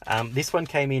 Go for it. This one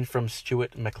came in from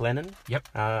Stuart McLennan. Yep.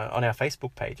 On our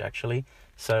Facebook page, actually.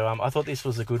 So I thought this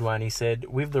was a good one. He said,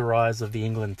 with the rise of the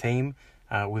England team,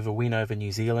 with a win over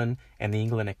New Zealand and the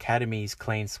England Academy's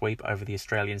clean sweep over the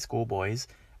Australian schoolboys,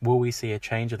 will we see a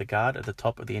change of the guard at the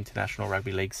top of the international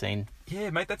rugby league scene? Yeah,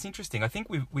 mate, that's interesting. I think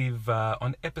we've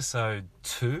on episode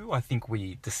 2, I think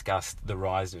we discussed the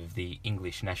rise of the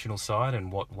English national side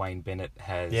and what Wayne Bennett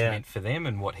has meant for them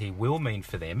and what he will mean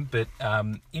for them. But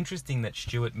interesting that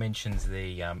Stuart mentions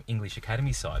the English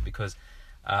Academy side because,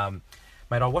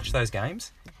 mate, I watched those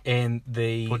games and What do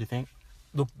you think?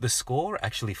 Look, the score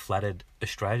actually flattered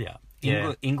Australia.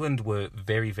 Yeah. England were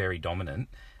very, very dominant.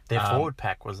 Their forward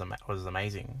pack was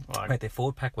amazing. Mate, their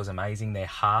forward pack was amazing. Their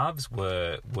halves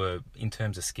were in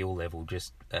terms of skill level,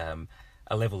 just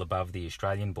a level above the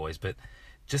Australian boys. But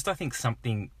just I think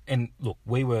something... And look,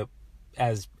 we were,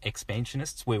 as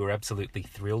expansionists, we were absolutely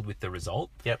thrilled with the result.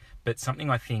 Yep. But something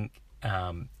I think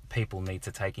people need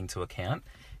to take into account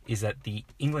is that the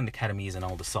England Academy is an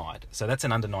older side. So that's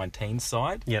an under-19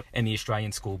 side. Yep. And the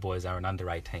Australian schoolboys are an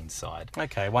under-18 side.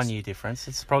 Okay, 1 year difference.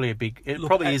 It's probably a big... It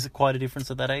probably is quite a difference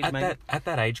at that age, maybe. At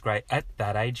that age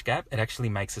gap, it actually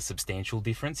makes a substantial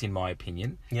difference, in my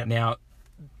opinion. Yep. Now,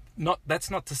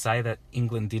 that's not to say that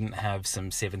England didn't have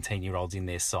some 17-year-olds in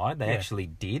their side. They actually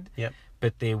did. Yep.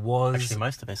 But there was... Actually,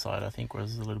 most of their side, I think,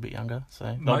 was a little bit younger.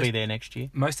 So they'll be there next year.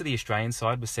 Most of the Australian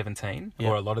side was 17,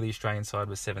 or a lot of the Australian side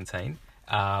was 17.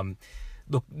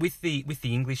 Look, with the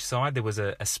English side, there was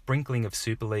a sprinkling of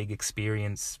Super League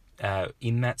experience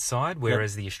in that side,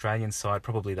 whereas the Australian side,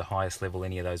 probably the highest level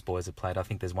any of those boys have played. I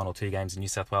think there's 1 or 2 games in New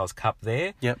South Wales Cup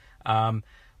there. Yep.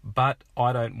 But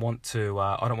I don't want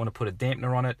to put a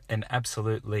dampener on it. An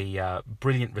absolutely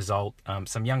brilliant result.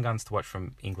 Some young guns to watch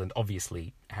from England.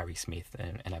 Obviously, Harry Smith,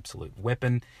 an absolute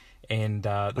weapon. And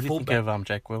what do you think of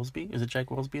Jake Wellesby? Is it Jake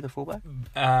Wellesby, the fullback?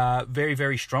 Very,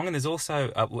 very strong. And there's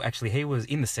also, actually, he was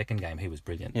in the second game. He was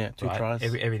brilliant. Yeah, 2 tries.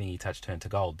 Everything he touched turned to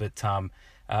gold. But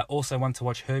also one to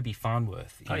watch, Herbie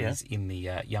Farnworth is in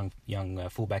the young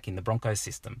fullback in the Broncos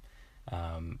system,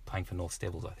 playing for North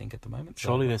Devils, I think, at the moment.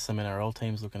 Surely there's some NRL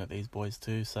teams looking at these boys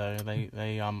too. So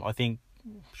they I think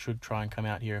should try and come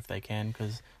out here if they can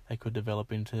because they could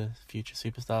develop into future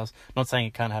superstars. Not saying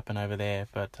it can't happen over there,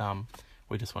 but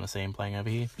we just want to see him playing over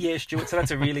here. Yeah, Stuart, so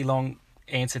that's a really long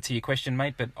answer to your question,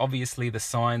 mate, but obviously the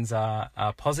signs are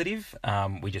positive.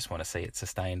 We just want to see it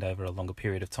sustained over a longer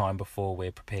period of time before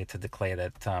we're prepared to declare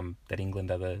that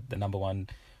England are the number 1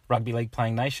 rugby league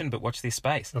playing nation, but watch this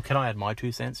space. Well, can I add my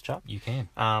 2 cents, Chuck? You can.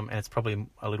 And it's probably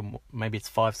a little more, maybe it's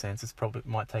 5 cents. It's probably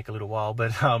might take a little while,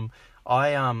 but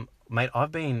mate,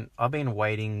 I've been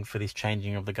waiting for this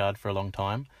changing of the guard for a long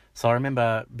time. So I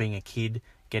remember being a kid,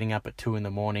 getting up at 2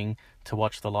 a.m. to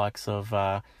watch the likes of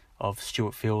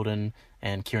Stuart Fielden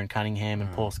and Kieran Cunningham and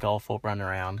Paul Sculthorpe run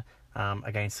around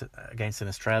against an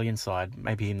Australian side,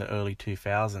 maybe in the early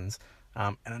 2000s.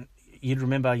 And you'd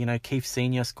remember, Keith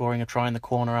Senior scoring a try in the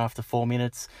corner after 4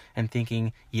 minutes and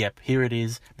thinking, yep, here it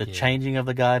is. The changing of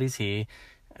the guard is here.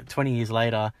 20 years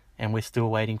later, and we're still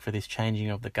waiting for this changing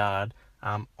of the guard.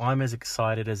 I'm as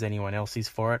excited as anyone else is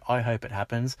for it. I hope it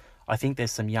happens. I think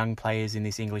there's some young players in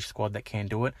this English squad that can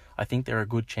do it. I think they're a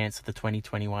good chance at the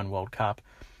 2021 World Cup.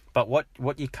 But what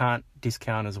you can't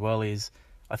discount as well is,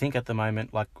 I think at the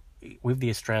moment, like with the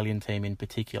Australian team in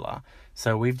particular,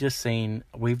 so we've just seen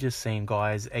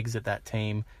guys exit that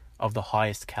team of the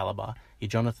highest caliber. Your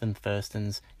Jonathan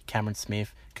Thurstons, Cameron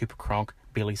Smith, Cooper Cronk,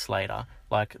 Billy Slater.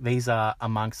 Like, these are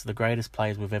amongst the greatest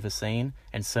players we've ever seen,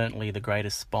 and certainly the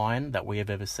greatest spine that we have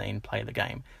ever seen play the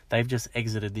game. They've just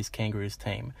exited this Kangaroos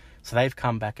team. So they've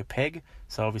come back a peg.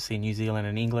 So obviously New Zealand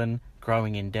and England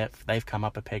growing in depth, they've come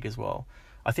up a peg as well.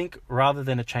 I think rather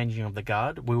than a changing of the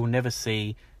guard, we will never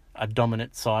see a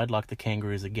dominant side like the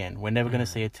Kangaroos again. We're never going to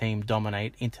see a team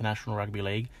dominate International Rugby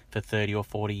League for 30 or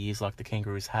 40 years like the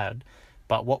Kangaroos had.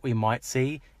 But what we might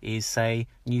see is, say,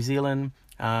 New Zealand,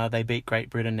 they beat Great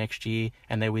Britain next year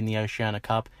and they win the Oceania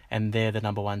Cup and they're the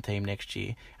number one team next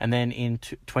year. And then in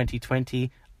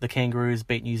 2020, the Kangaroos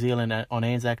beat New Zealand on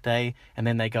Anzac Day, and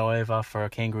then they go over for a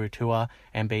Kangaroo tour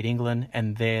and beat England,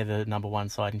 and they're the number one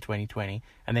side in 2020.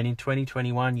 And then in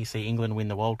 2021, you see England win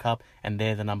the World Cup, and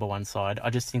they're the number one side. I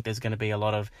just think there's going to be a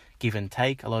lot of give and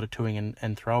take, a lot of toing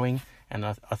and throwing, and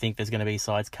I think there's going to be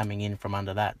sides coming in from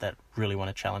under that really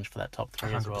want to challenge for that top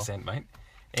 3 as well. 100%, mate.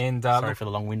 And sorry for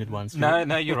the long-winded ones. No,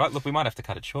 you're right. Look, we might have to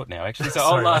cut it short now, actually.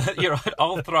 So you're right.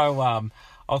 I'll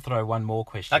throw one more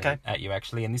question at you,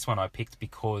 actually, and this one I picked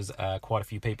because quite a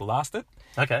few people asked it.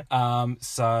 Okay.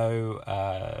 So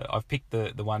I've picked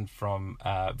the one from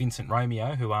Vincent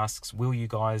Romeo, who asks, will you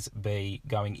guys be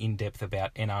going in depth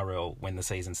about NRL when the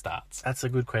season starts? That's a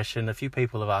good question. A few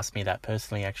people have asked me that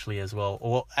personally, actually, as well.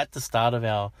 Or at the start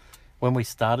of when we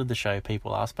started the show,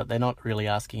 people asked, but they're not really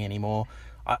asking anymore.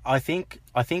 I think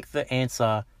the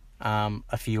answer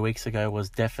a few weeks ago was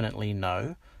definitely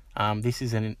no. This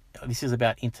is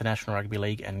about International Rugby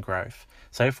League and growth.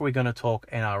 So if we're going to talk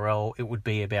NRL, it would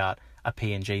be about a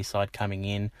PNG side coming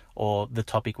in, or the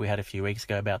topic we had a few weeks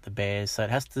ago about the Bears. So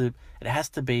it has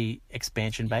to be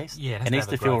expansion based. Yeah, it needs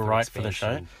to feel right for the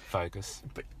show. Focus.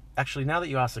 But actually, now that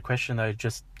you asked the question, though,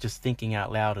 just thinking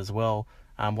out loud as well,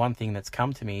 one thing that's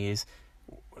come to me is,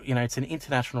 it's an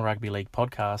International Rugby League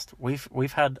podcast.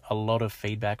 We've had a lot of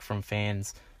feedback from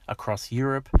fans across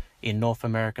Europe, in North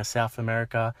America, South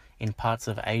America, in parts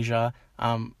of Asia,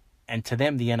 and to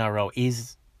them the NRL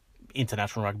is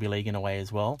International Rugby League in a way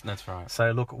as well. That's right.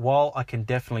 So look, while I can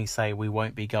definitely say we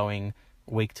won't be going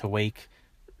week to week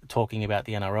talking about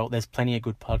the NRL, there's plenty of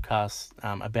good podcasts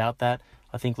about that.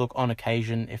 I think, look, on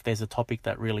occasion, if there's a topic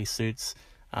that really suits,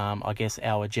 I guess,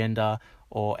 our agenda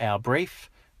or our brief,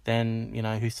 then,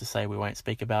 who's to say we won't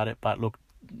speak about it. But look,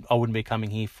 I wouldn't be coming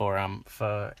here for an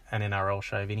NRL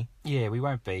show, Vinny. Yeah, we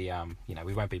won't be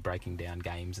we won't be breaking down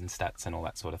games and stats and all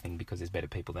that sort of thing, because there's better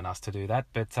people than us to do that.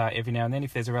 But every now and then,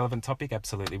 if there's a relevant topic,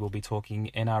 absolutely we'll be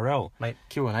talking NRL. Mate,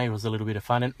 Q&A was a little bit of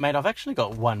fun, and mate, I've actually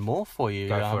got one more for you.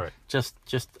 Go for it. Just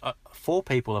 4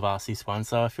 people have asked this one,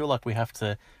 so I feel like we have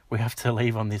to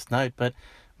leave on this note. But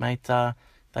mate,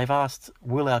 they've asked,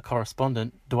 will our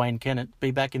correspondent, Dwayne Kennett,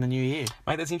 be back in the new year?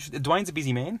 Mate, that's interesting. Dwayne's a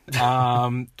busy man.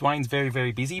 Dwayne's very,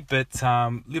 very busy, but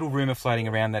little rumour floating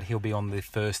around that he'll be on the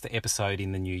first episode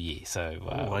in the new year. So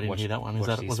I didn't hear that one. Was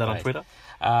that on Twitter?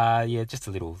 Yeah, just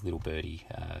a little birdie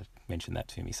mentioned that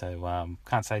to me. So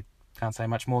can't say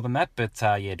much more than that, but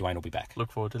yeah, Dwayne will be back.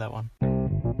 Look forward to that one.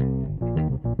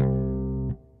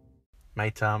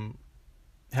 Mate,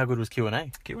 how good was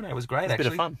Q&A? Q&A was great, actually. It was a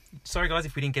bit of fun. Sorry, guys,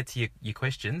 if we didn't get to your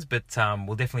questions, but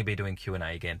we'll definitely be doing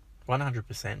Q&A again.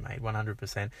 100%, mate,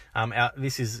 100%.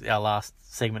 This is our last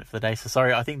segment for the day, so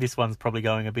sorry, I think this one's probably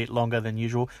going a bit longer than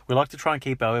usual. We like to try and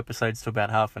keep our episodes to about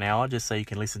half an hour, just so you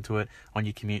can listen to it on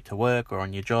your commute to work or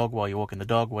on your jog while you're walking the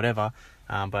dog, whatever.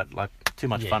 But too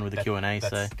much fun with the Q&A.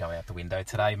 That's going out the window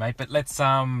today, mate. But let's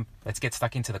get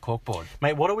stuck into the corkboard.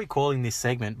 Mate, what are we calling this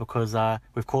segment? Because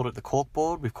we've called it the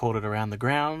corkboard, we've called it around the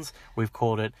grounds, we've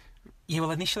called it... Yeah,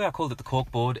 well, initially I called it the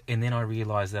corkboard, and then I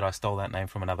realised that I stole that name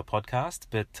from another podcast.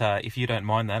 But if you don't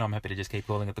mind that, I'm happy to just keep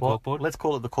calling it the corkboard. Let's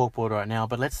call it the corkboard right now,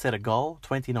 but let's set a goal.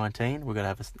 2019, we're going to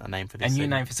have a name for this. A new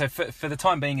name. So for the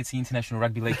time being, it's the International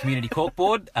Rugby League Community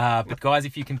Corkboard. But guys,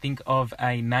 if you can think of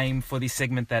a name for this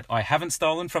segment that I haven't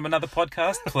stolen from another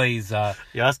podcast, please...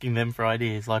 You're asking them for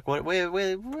ideas. Like,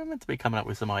 we're meant to be coming up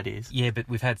with some ideas. Yeah, but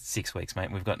we've had 6 weeks, mate,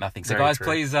 and we've got nothing. So Very guys,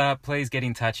 true. please get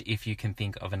in touch if you can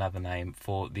think of another name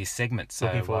for this segment. So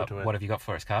Looking forward to it. What have you got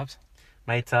for us, Carbs?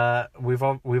 Mate, we've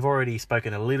already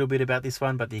spoken a little bit about this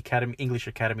one, but the English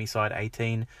Academy side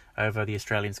 18 over the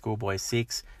Australian Schoolboys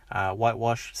 6,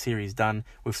 whitewash series done.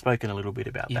 We've spoken a little bit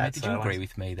about that. Mate, did you agree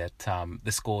with me that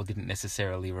the score didn't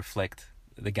necessarily reflect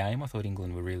the game? I thought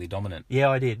England were really dominant. Yeah,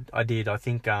 I did. I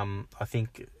think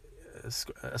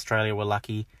Australia were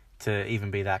lucky to even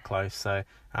be that close. So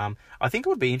I think it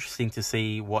would be interesting to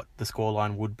see what the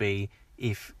scoreline would be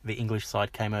if the English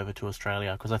side came over to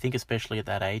Australia, because I think especially at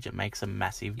that age it makes a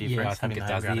massive difference. Yeah, I think having it the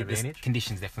home does. ground The advantage.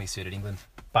 conditions definitely suited England.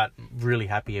 But really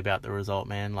happy about the result,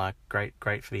 man. Like great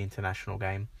for the international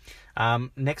game.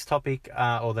 Next topic,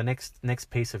 or the next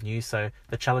piece of news. So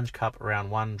the Challenge Cup round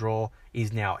 1 draw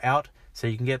is now out. So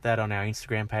you can get that on our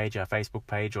Instagram page, our Facebook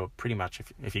page, or pretty much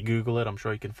if you Google it, I'm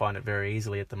sure you can find it very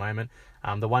easily at the moment.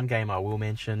 The one game I will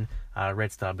mention,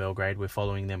 Red Star Belgrade, we're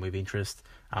following them with interest.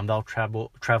 They'll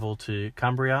travel to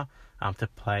Cumbria to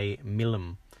play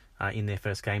Milan in their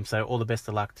first game. So all the best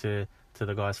of luck to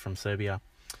the guys from Serbia.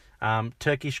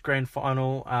 Turkish Grand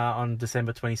Final on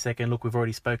December 22nd. Look, we've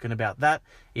already spoken about that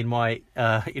in my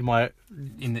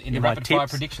In the rapid fire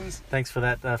predictions. Thanks for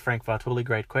that, Frank Vartuli.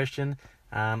 Great question.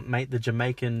 Mate, the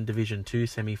Jamaican Division 2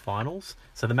 semi-finals.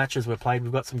 So the matches were played.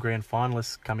 We've got some grand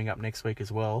finalists coming up next week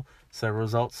as well. So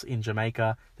results in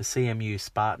Jamaica, the CMU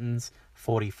Spartans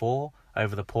 44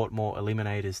 over the Portmore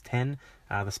Eliminators 10.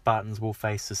 The Spartans will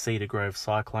face the Cedar Grove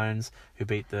Cyclones, who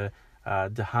beat the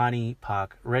Dahani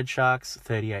Park Red Sharks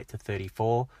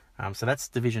 38-34. So that's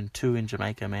Division 2 in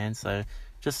Jamaica, man. So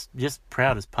just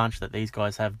proud as punch that these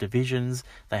guys have divisions.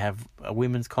 They have a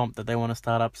women's comp that they want to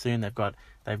start up soon. They've got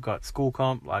school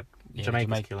comp. Like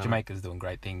Jamaica's doing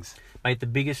great things. Mate, the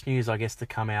biggest news I guess to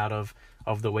come out of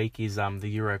the week is the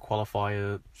Euro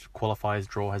qualifiers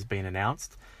draw has been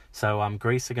announced. So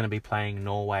Greece are going to be playing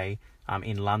Norway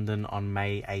in London on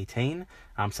May 18.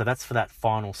 So that's for that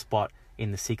final spot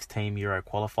in the 6-team Euro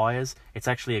qualifiers. It's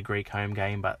actually a Greek home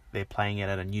game, but they're playing it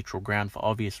at a neutral ground for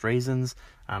obvious reasons.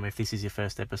 If this is your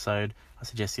first episode, I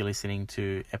suggest you're listening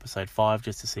to episode 5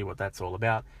 just to see what that's all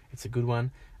about. It's a good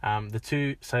one. There's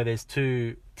two sides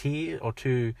to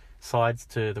the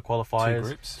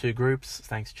qualifiers. Two groups.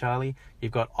 Thanks, Charlie.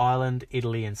 You've got Ireland,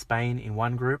 Italy, and Spain in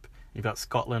one group. You've got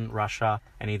Scotland, Russia,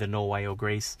 and either Norway or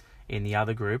Greece in the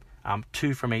other group.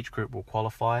 2 from each group will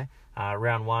qualify.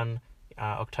 Round 1,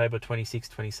 October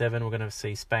 26-27, we're going to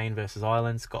see Spain versus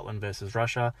Ireland, Scotland versus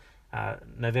Russia.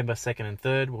 November 2nd and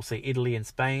 3rd, we'll see Italy and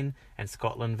Spain, and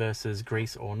Scotland versus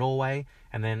Greece or Norway.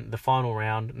 And then the final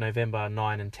round, November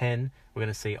 9 and 10, we're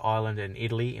going to see Ireland and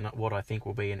Italy in what I think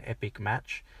will be an epic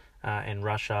match. And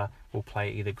Russia will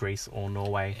play either Greece or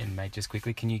Norway. And mate, just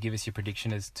quickly, can you give us your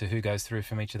prediction as to who goes through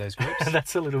from each of those groups?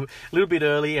 That's a little bit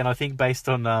early, and I think based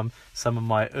on some of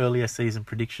my earlier season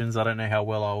predictions, I don't know how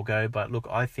well I will go. But look,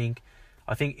 I think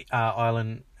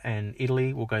Ireland and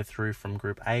Italy will go through from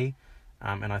Group A,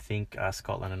 and I think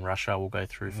Scotland and Russia will go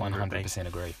through from Group B. 100%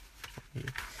 agree. Yeah.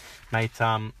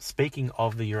 Mate, speaking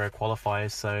of the Euro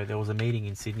qualifiers, so there was a meeting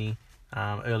in Sydney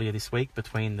earlier this week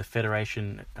between the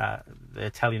Federation, the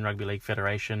Italian Rugby League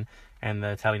Federation, and the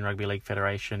Italian Rugby League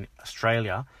Federation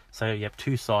Australia. So you have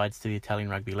 2 sides to the Italian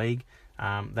Rugby League.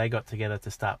 They got together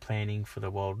to start planning for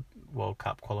the World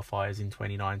Cup qualifiers in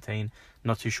 2019.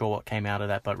 Not too sure what came out of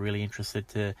that, but really interested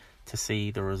to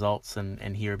see the results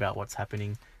and hear about what's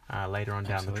happening later on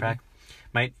down the track.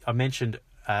 Mate, I mentioned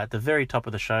at the very top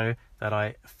of the show that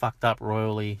I fucked up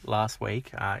royally last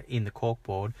week in the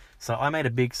corkboard. So I made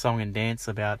a big song and dance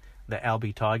about the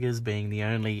Albi Tigers being the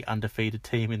only undefeated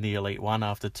team in the Elite One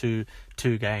after two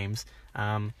games.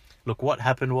 Look, what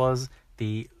happened was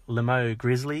the Limo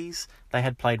Grizzlies, they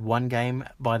had played 1 game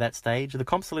by that stage. The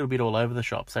comp's a little bit all over the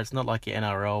shop, so it's not like your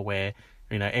NRL where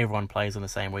everyone plays on the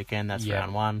same weekend. That's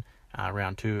round 1,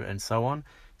 round 2, and so on.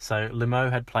 So Limo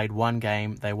had played 1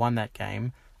 game. They won that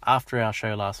game. After our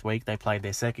show last week, they played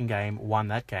their second game, won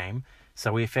that game.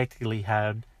 So we effectively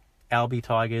had Albi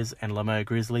Tigers and Limo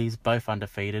Grizzlies, both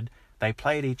undefeated. They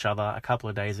played each other a couple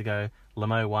of days ago.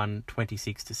 Limo won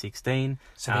 26-16.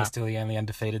 So they're still the only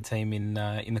undefeated team in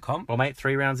the comp? Well, mate,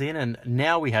 3 rounds in, and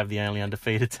now we have the only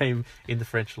undefeated team in the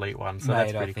French Elite One. So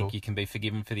that's pretty cool. I think you can be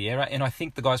forgiven for the error. And I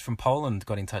think the guys from Poland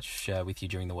got in touch with you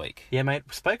during the week. Yeah, mate.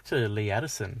 Spoke to Lee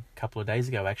Addison a couple of days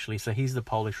ago, actually. So he's the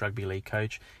Polish Rugby League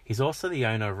coach. He's also the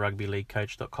owner of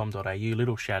rugbyleaguecoach.com.au.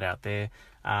 Little shout out there.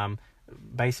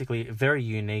 Basically, a very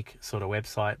unique sort of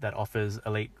website that offers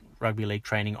elite rugby league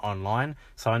training online.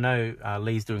 So I know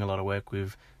Lee's doing a lot of work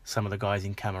with some of the guys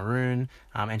in Cameroon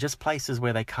and just places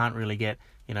where they can't really get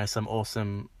an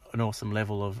awesome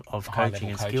level of coaching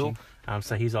and skill.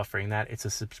 So he's offering that. It's a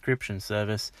subscription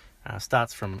service.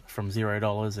 Starts from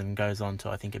 $0 and goes on to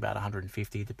I think about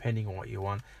 $150 depending on what you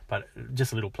want. But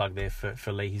just a little plug there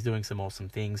for Lee. He's doing some awesome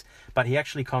things. But he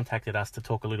actually contacted us to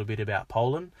talk a little bit about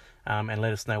Poland and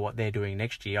let us know what they're doing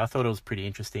next year. I thought it was pretty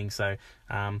interesting. So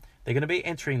they're going to be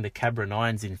entering the Cabra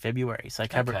Nines in February. So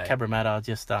Cabramatta,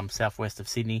 just southwest of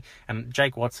Sydney. And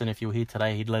Jake Watson, if you were here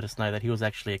today, he'd let us know that he was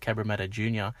actually a Cabramatta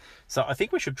junior. So I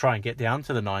think we should try and get down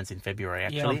to the Nines in February,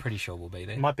 actually. Yeah, I'm pretty sure we'll be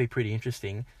there. It might be pretty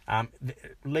interesting.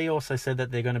 Lee also said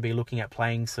that they're going to be looking at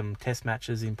playing some test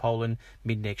matches in Poland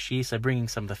mid-next year, so bringing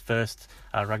some of the first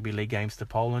rugby league games to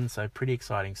Poland, so pretty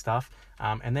exciting stuff.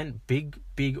 And then big,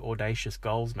 audacious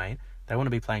goals, mate. They want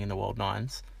to be playing in the World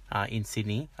Nines in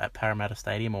Sydney at Parramatta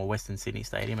Stadium, or Western Sydney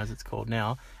Stadium as it's called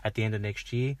now, at the end of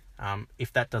next year.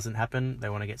 If that doesn't happen, they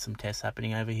want to get some tests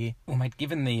happening over here. Well, mate,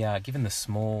 given the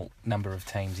small number of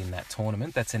teams in that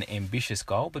tournament, that's an ambitious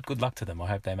goal, but good luck to them. I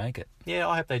hope they make it. Yeah,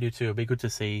 I hope they do too. It'll be good to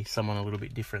see someone a little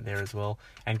bit different there as well.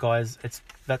 And guys, it's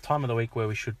that time of the week where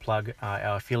we should plug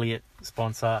our affiliate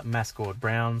sponsor, Mascot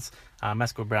Browns.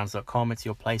 MascotBrowns.com. It's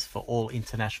your place for all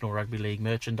international rugby league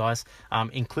merchandise,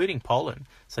 including Poland.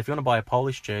 So if you want to buy a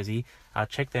Polish jersey,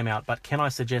 check them out. But can I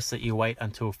suggest that you wait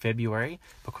until February?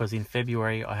 Because in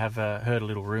February, I have heard a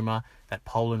little rumour that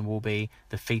Poland will be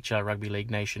the feature rugby league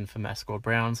nation for Mascot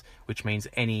Browns, which means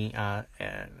a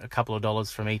couple of dollars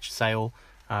from each sale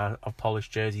of Polish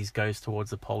jerseys goes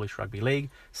towards the Polish Rugby League.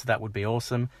 So that would be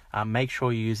awesome. Make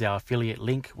sure you use our affiliate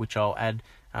link, which I'll add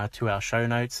to our show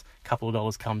notes. A couple of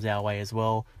dollars comes our way as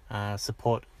well.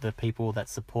 Support the people that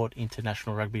support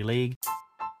International Rugby League.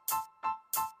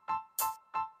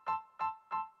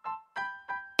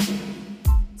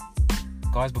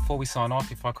 Guys, before we sign off,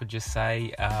 if I could just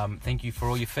say thank you for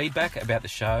all your feedback about the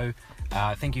show.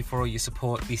 Thank you for all your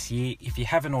support this year. If you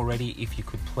haven't already, if you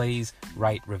could please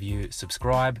rate, review,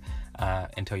 subscribe,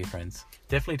 and tell your friends.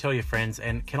 Definitely tell your friends.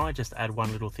 And can I just add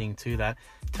one little thing to that?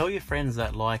 Tell your friends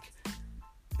that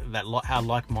are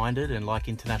like-minded and like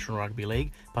International Rugby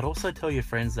League, but also tell your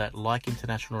friends that like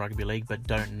International Rugby League but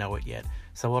don't know it yet.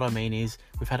 So what I mean is,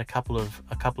 we've had a couple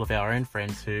of our own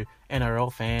friends who,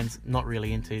 NRL fans, not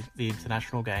really into the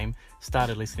international game,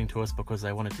 started listening to us because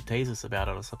they wanted to tease us about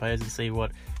it, I suppose, and see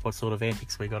what sort of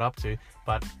antics we got up to.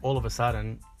 But all of a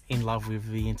sudden, in love with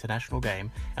the international game.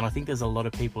 And I think there's a lot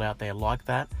of people out there like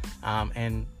that,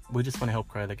 and we just want to help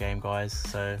grow the game, guys.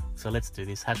 So let's do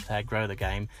this. # grow the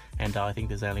game. And I think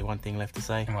there's only one thing left to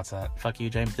say. And what's that? Fuck you,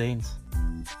 James Deans.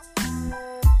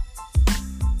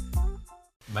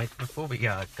 Mate, before we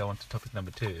go on to topic number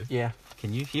 2, yeah,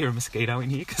 can you hear a mosquito in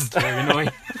here? Because it's very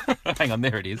annoying. Hang on,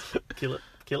 there it is. Kill it.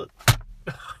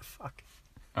 Fuck.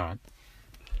 All right.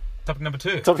 Topic number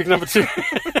 2.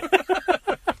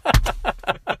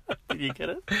 Did you get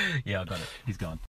it? Yeah, I got it. He's gone.